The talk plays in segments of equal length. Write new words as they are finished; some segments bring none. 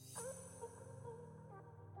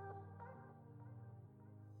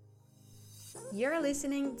You're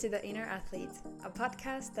listening to The Inner Athlete, a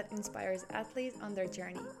podcast that inspires athletes on their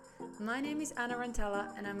journey. My name is Anna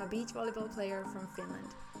Rantala and I'm a beach volleyball player from Finland.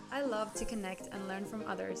 I love to connect and learn from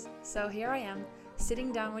others, so here I am,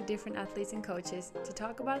 sitting down with different athletes and coaches to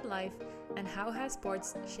talk about life and how has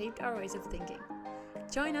sports shaped our ways of thinking.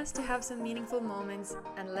 Join us to have some meaningful moments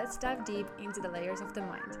and let's dive deep into the layers of the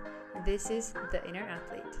mind. This is The Inner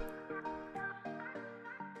Athlete.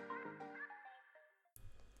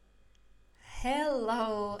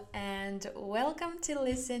 Hello and welcome to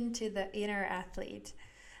listen to The Inner Athlete.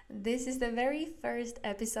 This is the very first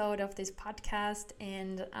episode of this podcast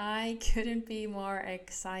and I couldn't be more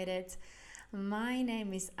excited. My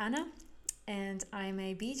name is Anna and I'm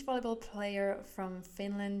a beach volleyball player from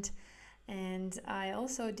Finland and I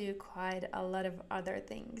also do quite a lot of other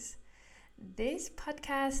things. This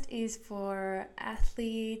podcast is for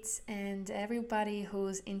athletes and everybody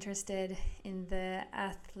who's interested in the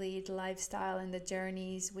athlete lifestyle and the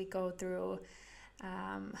journeys we go through.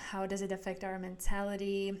 How does it affect our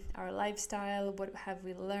mentality, our lifestyle? What have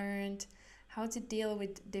we learned? How to deal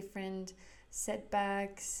with different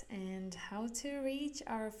setbacks and how to reach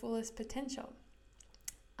our fullest potential.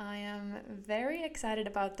 I am very excited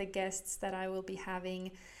about the guests that I will be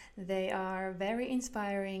having. They are very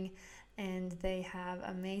inspiring and they have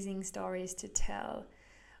amazing stories to tell.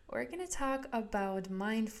 We're going to talk about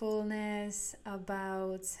mindfulness,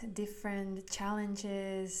 about different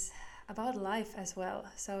challenges, about life as well.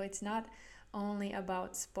 So it's not only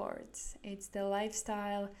about sports, it's the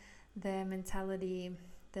lifestyle, the mentality,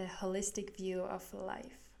 the holistic view of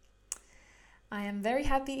life. I am very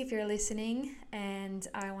happy if you're listening, and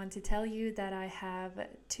I want to tell you that I have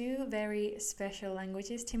two very special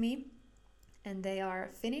languages to me. And they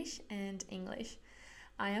are Finnish and English.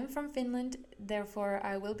 I am from Finland, therefore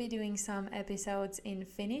I will be doing some episodes in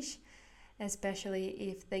Finnish, especially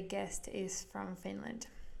if the guest is from Finland.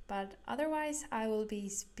 But otherwise I will be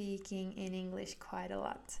speaking in English quite a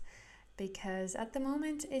lot, because at the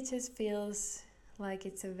moment it just feels like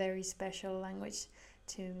it's a very special language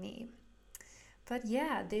to me. But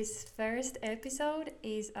yeah, this first episode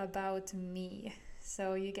is about me,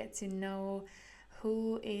 so you get to know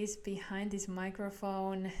who is behind this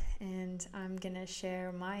microphone and I'm gonna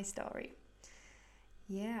share my story.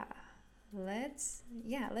 Let's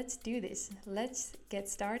do this. Let's get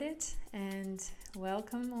started and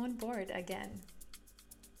welcome on board again.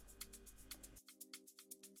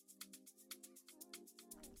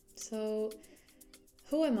 So,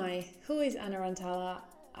 who am I? Who is Anna Rantala?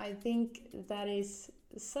 I think that is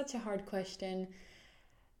such a hard question.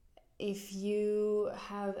 If you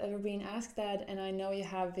have ever been asked that, and I know you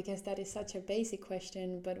have because that is such a basic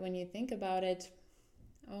question, but when you think about it,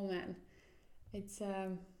 oh man, it's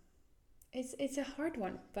a hard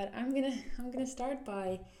one. But I'm gonna start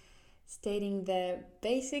by stating the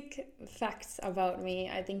basic facts about me.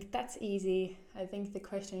 I think that's easy. I think the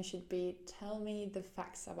question should be, tell me the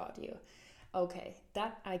facts about you. Okay,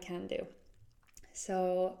 that I can do.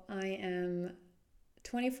 So I am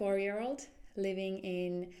 24-year-old living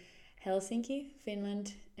in Helsinki,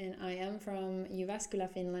 Finland, and I am from Jyväskylä,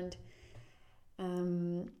 Finland.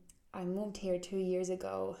 I moved here 2 years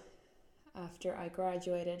ago after I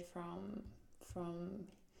graduated from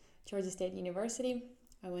Georgia State University.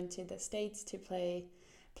 I went to the States to play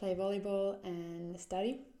volleyball and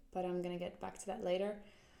study, but I'm gonna get back to that later.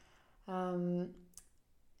 Other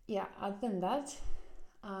than that,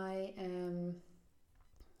 I am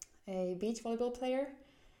a beach volleyball player,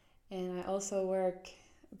 and I also work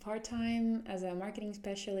part-time as a marketing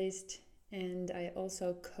specialist, and I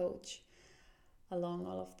also coach along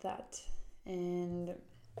all of that. And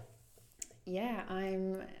yeah,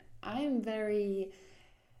 I'm very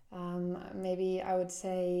maybe I would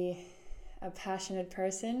say a passionate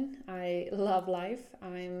person. I love life.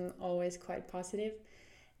 I'm always quite positive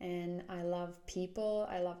and I love people.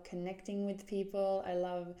 I love connecting with people. I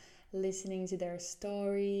love listening to their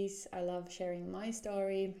stories. I love sharing my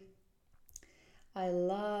story. I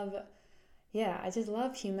just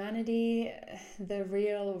love humanity, the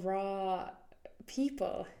real, raw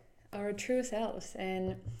people, our true selves.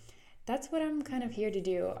 And that's what I'm kind of here to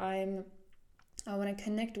do. I want to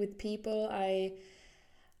connect with people. I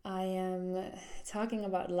am talking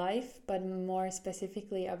about life, but more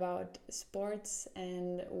specifically about sports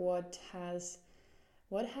and what has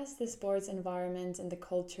the sports environment and the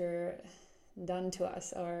culture done to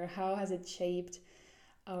us, or how has it shaped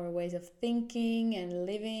our ways of thinking and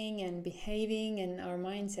living and behaving and our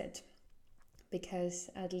mindset.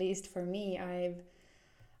 Because at least for me, I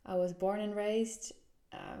was born and raised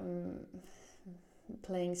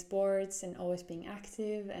playing sports and always being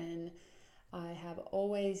active, and I have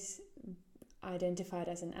always identified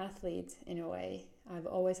as an athlete in a way. I've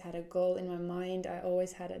always had a goal in my mind. I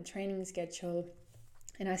always had a training schedule,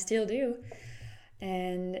 and I still do.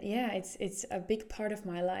 And yeah, it's a big part of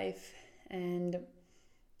my life, and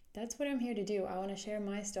that's what I'm here to do. I want to share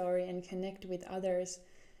my story and connect with others,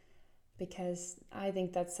 because I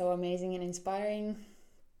think that's so amazing and inspiring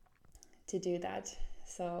to do that.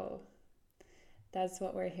 So that's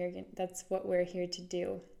what we're here to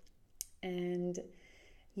do. And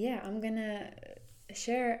yeah, I'm gonna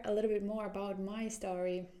share a little bit more about my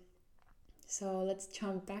story. So let's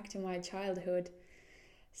jump back to my childhood.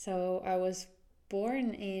 So I was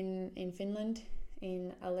born in Finland,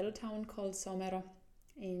 in a little town called Somero,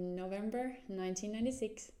 in November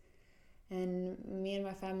 1996. And me and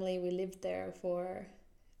my family, we lived there for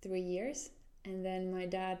 3 years. And then my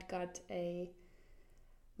dad got a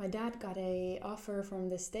offer from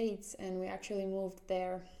the States, and we actually moved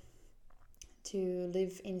there to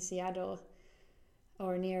live in Seattle,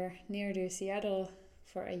 or near to Seattle,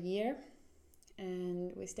 for a year.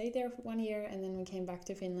 And we stayed there for 1 year, and then we came back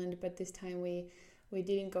to Finland. But this time we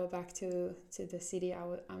didn't go back to the city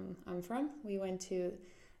I'm from. We went to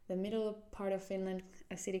the middle part of Finland,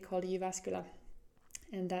 a city called Jyväskylä,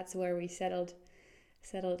 and that's where we settled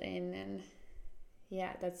in. And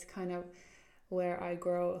yeah, that's kind of where I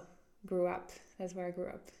grew up. That's where I grew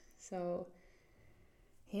up. So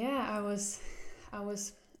yeah, I was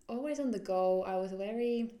always on the go. I was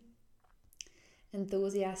very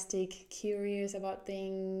enthusiastic, curious about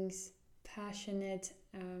things, passionate.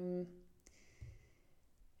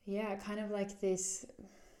 Kind of like this.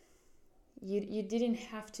 You didn't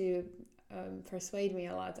have to persuade me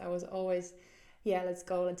a lot. I was always, let's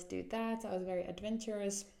go, let's do that. I was very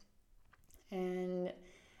adventurous, and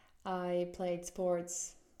I played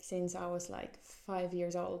sports since I was like 5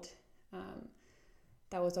 years old.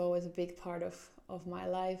 That was always a big part of my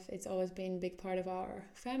life. It's always been a big part of our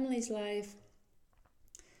family's life.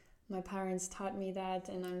 My parents taught me that,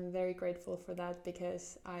 and I'm very grateful for that,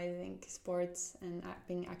 because I think sports and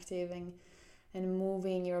being active and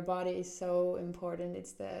moving your body is so important.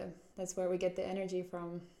 That's where we get the energy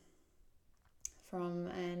from.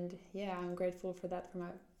 And yeah, I'm grateful for that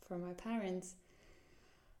from my parents.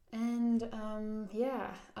 And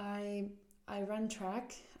I ran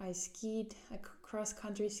track, I skied, I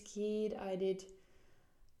cross-country skied, I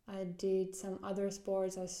did some other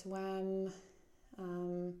sports, I swam,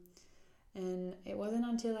 and it wasn't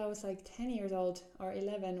until I was like 10 years old or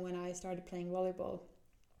 11 when I started playing volleyball.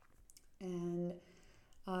 And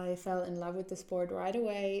I fell in love with the sport right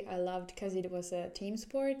away. I loved, because it was a team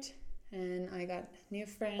sport, and I got new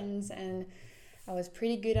friends, and I was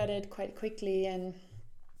pretty good at it quite quickly. And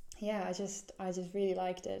yeah, I just really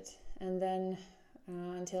liked it. And then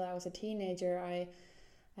until I was a teenager, I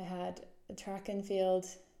had track and field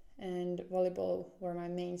and volleyball were my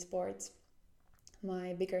main sports.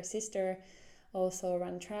 My bigger sister also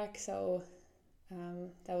ran track, so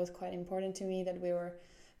that was quite important to me, that we were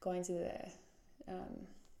going to the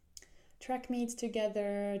track meets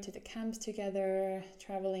together, to the camps together,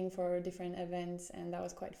 traveling for different events, and that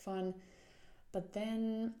was quite fun. But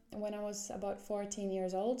then when I was about 14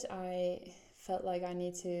 years old, I felt like I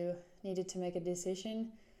needed to make a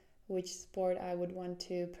decision which sport I would want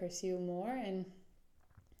to pursue more, and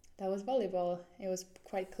that was volleyball. It was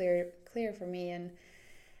quite clear for me, and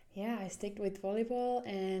yeah, I stuck with volleyball,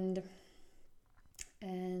 and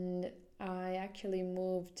I actually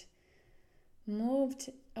moved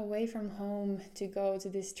away from home to go to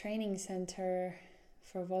this training center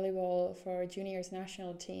for volleyball for juniors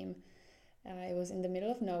national team. It was in the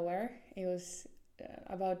middle of nowhere. It was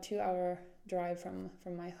about 2-hour drive from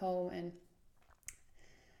my home, and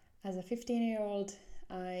as a 15-year-old,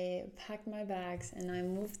 I packed my bags and I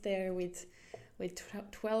moved there with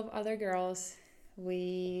 12 other girls.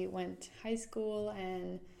 We went high school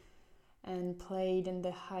and played in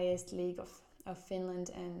the highest league of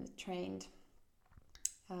Finland and trained.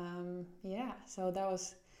 So that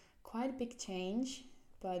was quite a big change,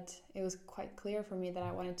 but it was quite clear for me that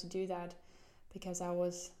I wanted to do that, because I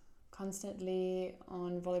was constantly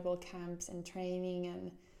on volleyball camps and training,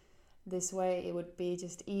 and this way it would be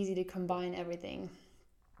just easy to combine everything.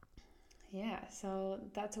 Yeah, so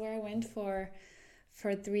that's where I went for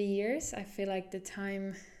 3 years. I feel like the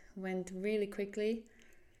time went really quickly.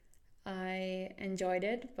 I enjoyed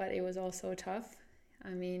it, but it was also tough.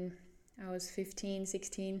 I mean, I was 15,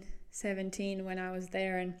 16, 17 when I was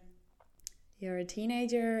there, and you're a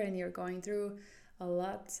teenager and you're going through a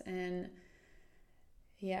lot, and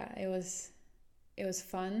yeah, it was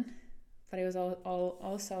fun, but it was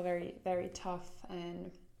also very, very tough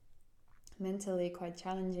and mentally quite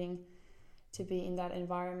challenging, to be in that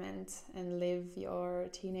environment and live your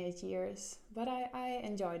teenage years. But I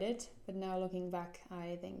enjoyed it. But now looking back,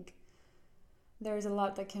 I think there's a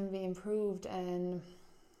lot that can be improved, and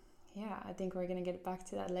yeah, I think we're gonna get back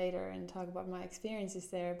to that later and talk about my experiences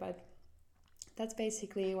there. But that's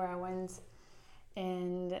basically where I went,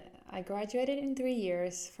 and I graduated in 3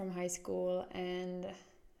 years from high school. And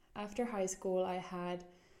after high school, I had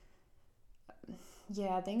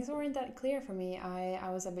things weren't that clear for me. I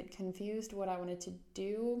was a bit confused what I wanted to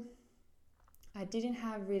do. I didn't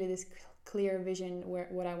have really this clear vision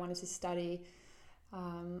what I wanted to study.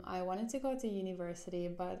 I wanted to go to university,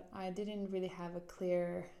 but I didn't really have a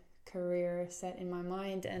clear career set in my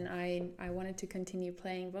mind, and I wanted to continue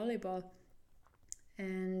playing volleyball.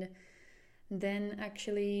 And then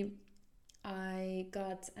actually I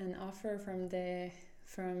got an offer from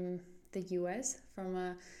the US, from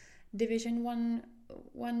a Division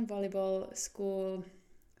one volleyball school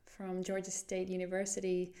from Georgia State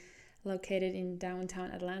University, located in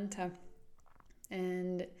downtown Atlanta.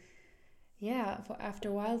 And yeah, after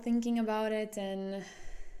a while thinking about it and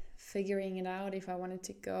figuring it out if I wanted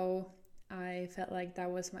to go, I felt like that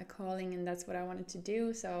was my calling and that's what I wanted to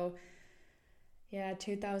do. So yeah,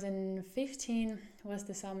 2015 was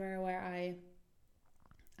the summer where I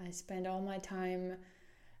spent all my time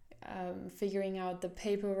figuring out the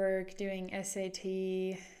paperwork, doing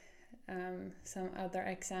SAT, some other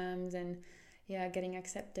exams, and getting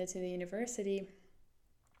accepted to the university.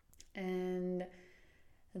 And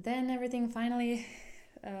then everything finally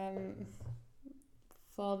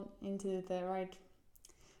fall into the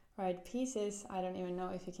right pieces. I don't even know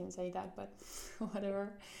if you can say that, but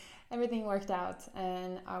whatever. Everything worked out,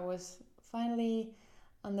 and I was finally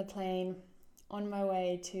on the plane on my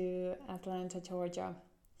way to Atlanta, Georgia,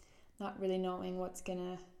 not really knowing what's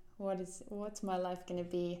my life gonna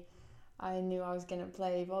be. I knew I was gonna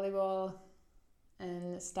play volleyball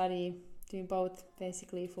and study, do both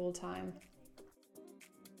basically full time.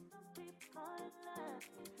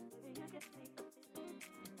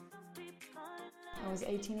 I was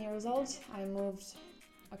 18 years old. I moved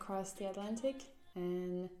across the Atlantic,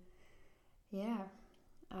 and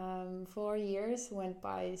 4 years went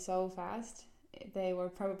by so fast. They were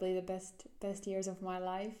probably the best years of my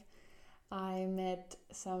life. I met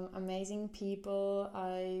some amazing people.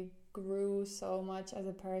 I grew so much as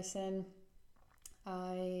a person.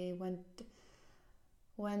 I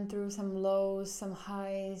went through some lows, some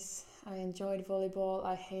highs. I enjoyed volleyball.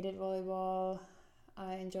 I hated volleyball.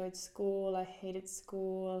 I enjoyed school. I hated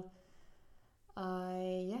school.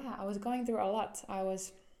 I was going through a lot. I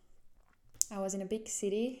was in a big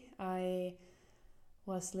city. I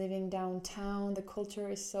was living downtown. The culture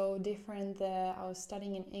is so different there. I was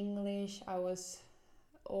studying in English. I was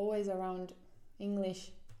always around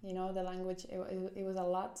English, the language. It was a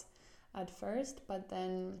lot at first, but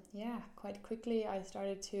then quite quickly I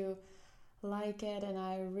started to like it, and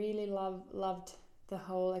I really loved the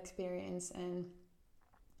whole experience. And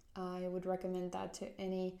I would recommend that to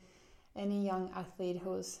any young athlete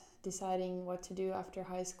who's deciding what to do after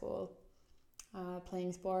high school.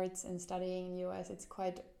 Playing sports and studying in US, it's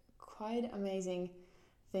quite amazing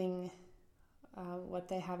thing what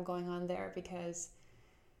they have going on there, because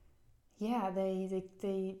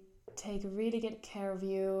they take really good care of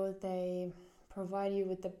you. They provide you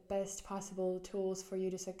with the best possible tools for you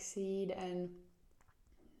to succeed, and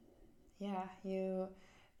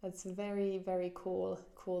that's a very, very cool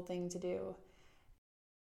thing to do.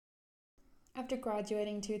 After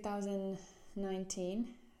graduating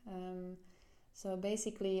 2019, so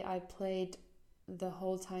basically I played the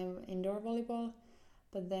whole time indoor volleyball,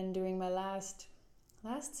 but then during my last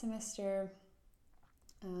semester,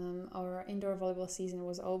 our indoor volleyball season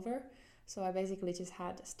was over, so I basically just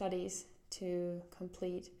had studies to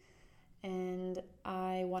complete, and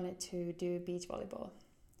I wanted to do beach volleyball.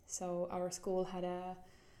 So our school had an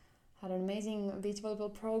amazing beach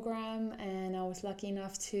volleyball program, and I was lucky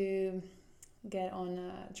enough to get on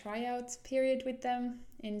a tryout period with them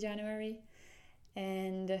in January,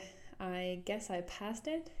 and I guess I passed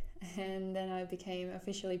it, and then I became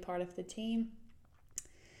officially part of the team.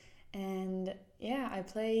 And I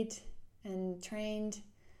played and trained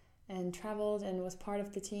and traveled and was part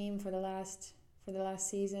of the team for the last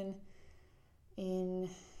season in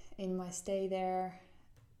my stay there,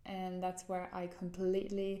 and that's where I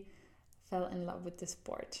completely fell in love with the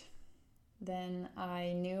sport. Then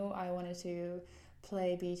I knew I wanted to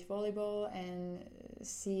play beach volleyball and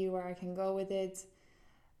see where I can go with it,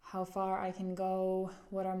 how far I can go,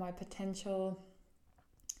 what are my potential.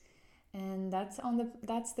 And that's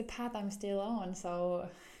the path I'm still on. So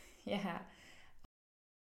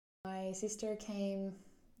my sister came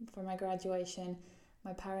for my graduation.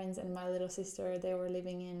 My parents and my little sister, they were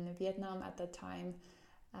living in Vietnam at that time,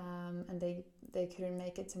 and they couldn't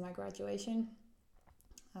make it to my graduation.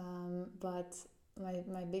 But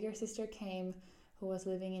my bigger sister came, who was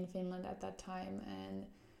living in Finland at that time, and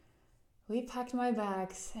we packed my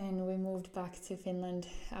bags and we moved back to Finland.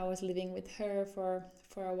 I was living with her for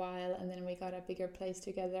a while, and then we got a bigger place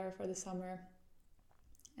together for the summer.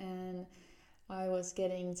 And I was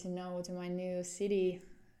getting to know to my new city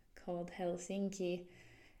called Helsinki,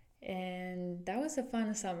 and that was a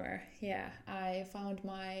fun summer. Yeah, I found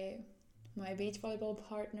my beach volleyball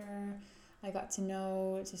partner. I got to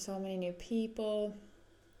know to so many new people,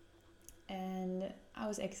 and I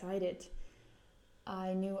was excited.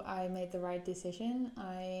 I knew I made the right decision.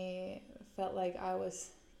 I felt like I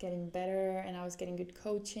was getting better and I was getting good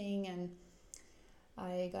coaching, and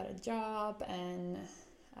I got a job and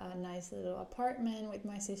a nice little apartment with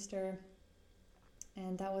my sister.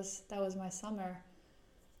 And that was my summer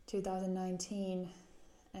 2019.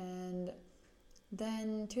 And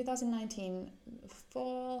then 2019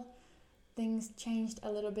 fall, things changed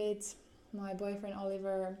a little bit. My boyfriend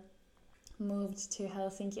Oliver moved to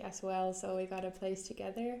Helsinki as well, so we got a place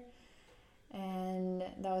together, and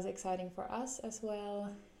that was exciting for us as well.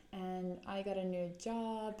 And I got a new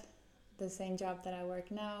job, the same job that I work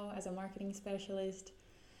now as a marketing specialist.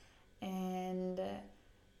 And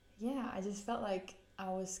yeah, I just felt like I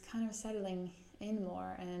was kind of settling in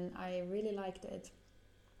more, and I really liked it.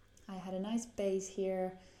 I had a nice base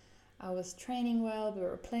here. I was training well, we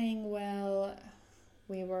were playing well.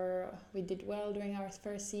 We did well during our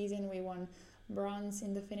first season. We won bronze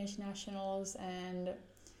in the Finnish nationals, and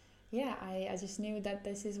yeah, I just knew that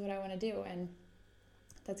this is what I want to do, and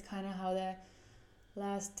that's kind of how the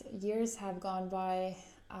last years have gone by.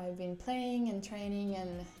 I've been playing and training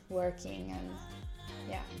and working, and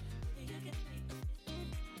yeah.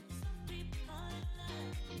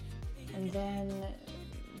 And then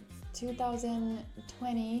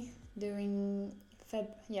 2020 during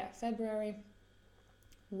February,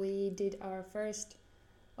 we did our first,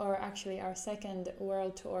 or actually our second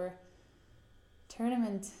world tour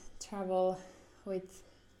tournament travel with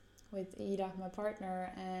Ida, my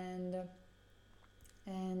partner,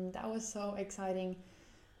 and that was so exciting.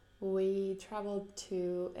 We traveled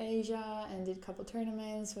to Asia and did a couple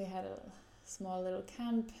tournaments. We had a small little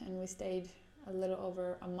camp and we stayed a little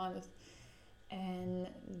over a month, and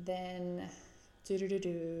then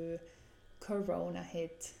Corona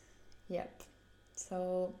hit. Yep.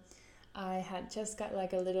 So I had just got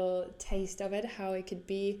like a little taste of it, how it could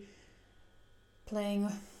be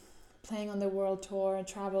playing on the world tour,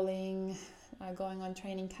 traveling, going on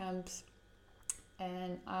training camps,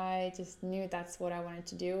 and I just knew that's what I wanted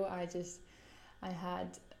to do. I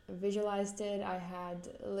had visualized it, I had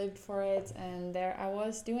lived for it, and there I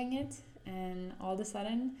was doing it, and all of a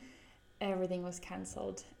sudden everything was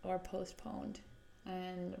cancelled or postponed.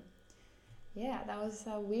 And yeah, that was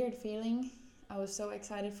a weird feeling. I was so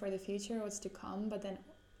excited for the future, what's to come, but then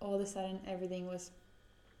all of a sudden everything was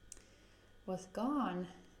gone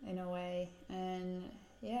in a way. And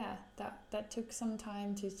yeah, that took some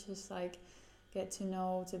time to just like get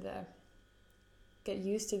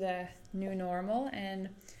used to the new normal. And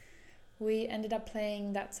we ended up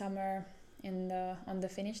playing that summer on the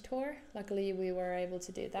Finnish tour. Luckily we were able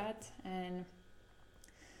to do that, and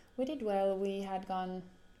we did well. We had gone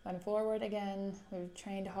forward again. We've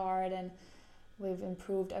trained hard and we've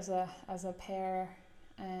improved as a pair,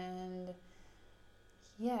 and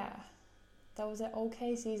yeah, that was an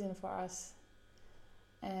okay season for us.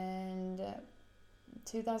 And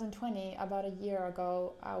 2020, about a year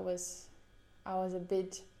ago, I was a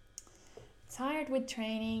bit tired with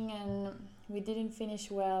training, and we didn't finish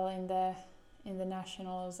well in the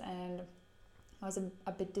nationals, and I was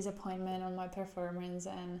a bit disappointed on my performance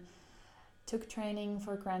and took training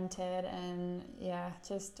for granted, and yeah,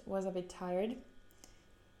 just was a bit tired.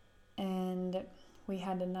 And we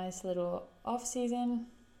had a nice little off season,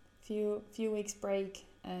 few weeks break,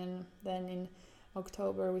 and then in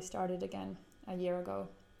October we started again a year ago.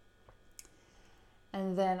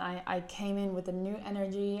 And then I came in with a new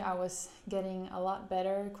energy. I was getting a lot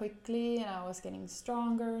better quickly, and I was getting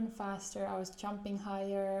stronger and faster. I was jumping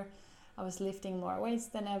higher. I was lifting more weights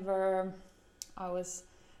than ever. I was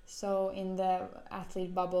so in the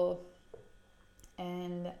athlete bubble.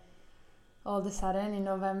 And all of a sudden in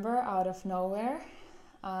November, out of nowhere,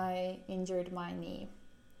 I injured my knee.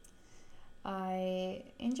 I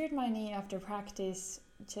injured my knee after practice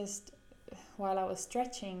just while I was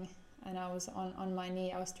stretching, and I was on my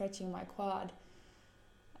knee, I was stretching my quad,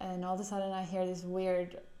 and all of a sudden I hear this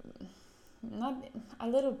weird, not a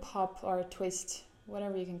little pop or a twist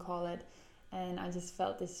whatever you can call it, and I just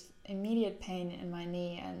felt this immediate pain in my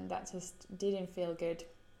knee, and that just didn't feel good.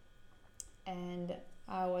 And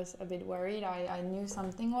I was a bit worried. I knew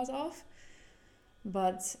something was off,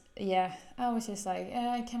 but yeah, I was just like,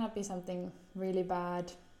 it cannot be something really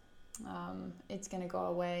bad. It's gonna go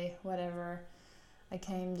away, whatever. I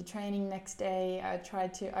came to training next day.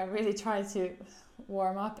 I really tried to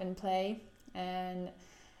warm up and play, and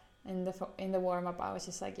in the warm up I was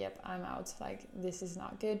just like, yep, I'm out. Like, this is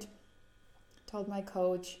not good. Told my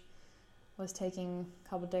coach, was taking a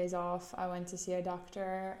couple of days off. I went to see a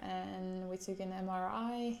doctor and we took an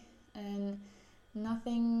MRI, and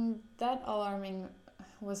nothing that alarming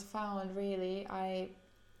was found really.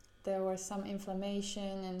 There was some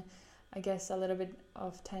inflammation and I guess a little bit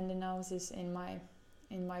of tendinosis in my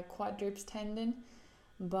quadriceps tendon,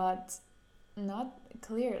 but not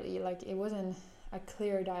clearly, like it wasn't a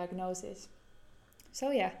clear diagnosis.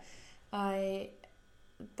 So yeah,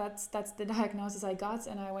 that's the diagnosis I got,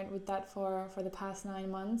 and I went with that for the past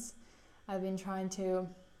 9 months. I've been trying to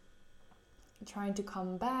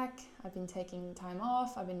come back. I've been taking time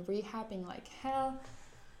off. I've been rehabbing like hell,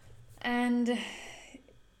 and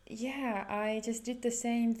yeah, I just did the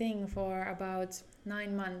same thing for about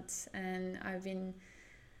 9 months, and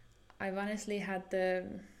I've honestly had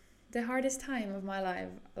the hardest time of my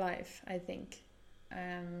life, I think.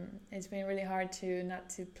 It's been really hard not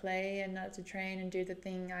to play and not to train and do the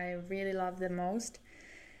thing I really love the most.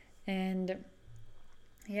 And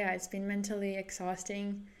yeah, it's been mentally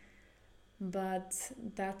exhausting, but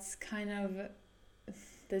that's kind of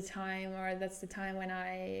the time when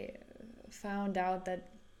I found out that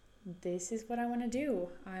this is what I want to do.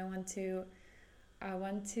 I want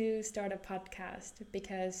to start a podcast,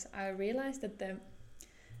 because I realized that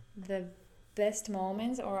the best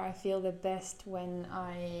moments, or I feel the best when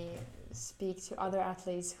I speak to other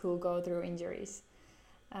athletes who go through injuries.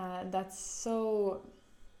 That's so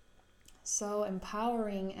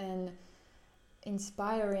empowering and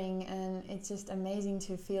inspiring, and it's just amazing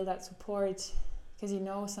to feel that support, because you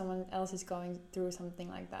know someone else is going through something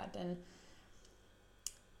like that. And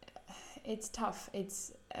it's tough.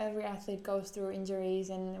 Every athlete goes through injuries,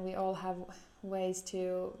 and we all have ways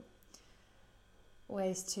to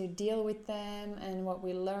deal with them, and what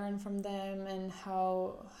we learn from them, and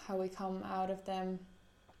how we come out of them.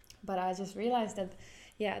 But I just realized that,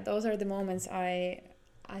 yeah, those are the moments I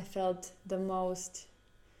felt the most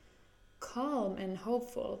calm and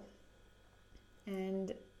hopeful.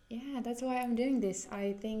 And yeah, that's why I'm doing this.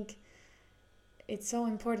 I think it's so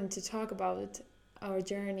important to talk about our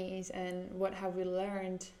journeys and what have we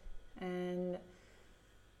learned, and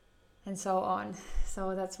so on.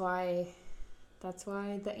 So that's why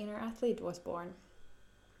the Inner Athlete was born.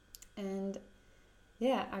 And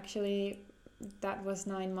yeah, actually that was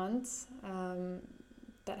 9 months.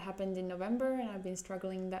 That happened in November, and I've been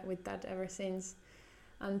struggling with that ever since,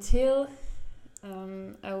 until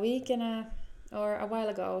a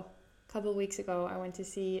couple weeks ago, I went to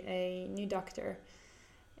see a new doctor,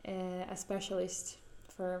 a specialist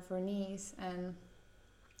for knees, and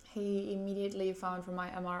he immediately found from my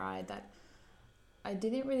MRI that I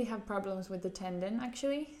didn't really have problems with the tendon,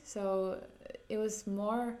 actually. So it was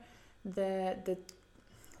more the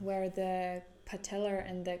where the patellar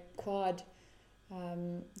and the quad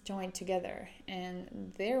joined together,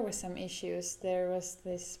 and there were some issues. There was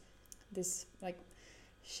this like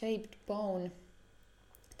shaped bone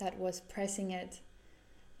that was pressing it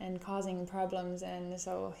and causing problems. And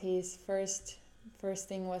so his first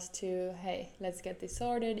thing was to, hey, let's get this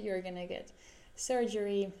sorted. You're gonna get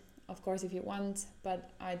surgery, of course, if you want, but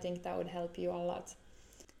I think that would help you a lot.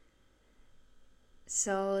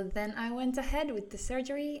 So then I went ahead with the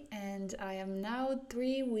surgery, and I am now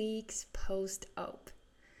 3 weeks post-op.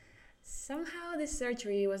 Somehow this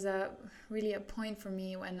surgery was really a point for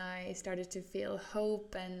me when I started to feel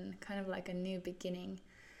hope and kind of like a new beginning.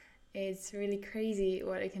 It's really crazy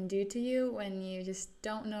what it can do to you when you just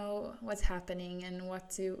don't know what's happening and what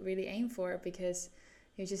to really aim for, because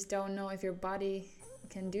you just don't know if your body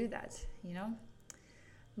can do that, you know?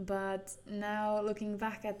 But now, looking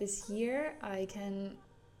back at this year, I can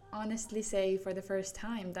honestly say for the first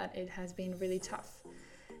time that it has been really tough.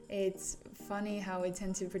 It's funny how we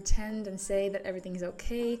tend to pretend and say that everything's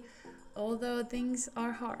okay, although things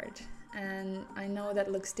are hard. And I know that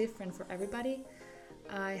looks different for everybody.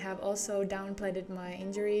 I have also downplayed my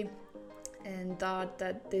injury and thought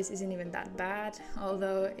that this isn't even that bad,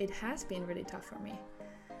 although it has been really tough for me.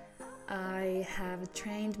 I have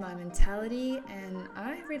trained my mentality, and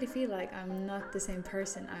I really feel like I'm not the same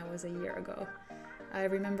person I was a year ago. I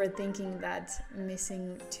remember thinking that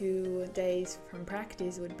missing 2 days from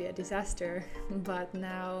practice would be a disaster, but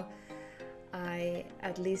now I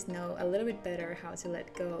at least know a little bit better how to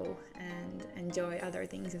let go and enjoy other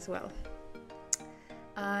things as well.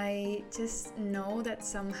 I just know that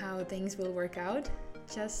somehow things will work out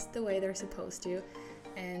just the way they're supposed to,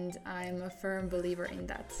 and I'm a firm believer in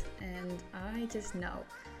that, and I just know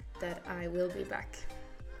that I will be back.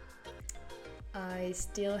 I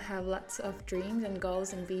still have lots of dreams and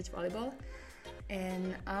goals in beach volleyball,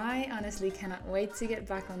 and I honestly cannot wait to get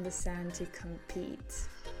back on the sand to compete.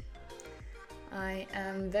 I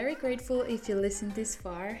am very grateful if you listened this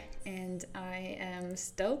far, and I am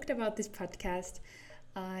stoked about this podcast.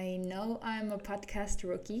 I know I'm a podcast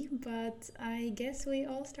rookie, but I guess we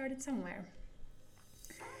all started somewhere.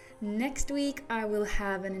 Next week, I will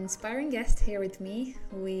have an inspiring guest here with me.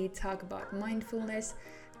 We talk about mindfulness,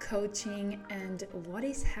 coaching, and what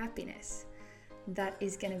is happiness. That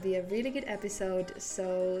is going to be a really good episode,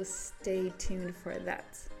 so stay tuned for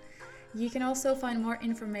that. You can also find more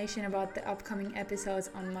information about the upcoming episodes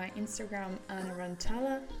on my Instagram, Anna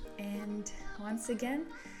Rantala. And once again,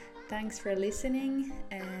 thanks for listening,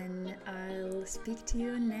 and I'll speak to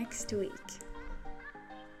you next week.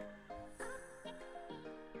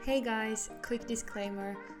 Hey guys, quick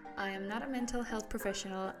disclaimer. I am not a mental health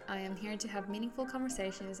professional. I am here to have meaningful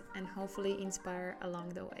conversations and hopefully inspire along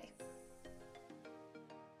the way.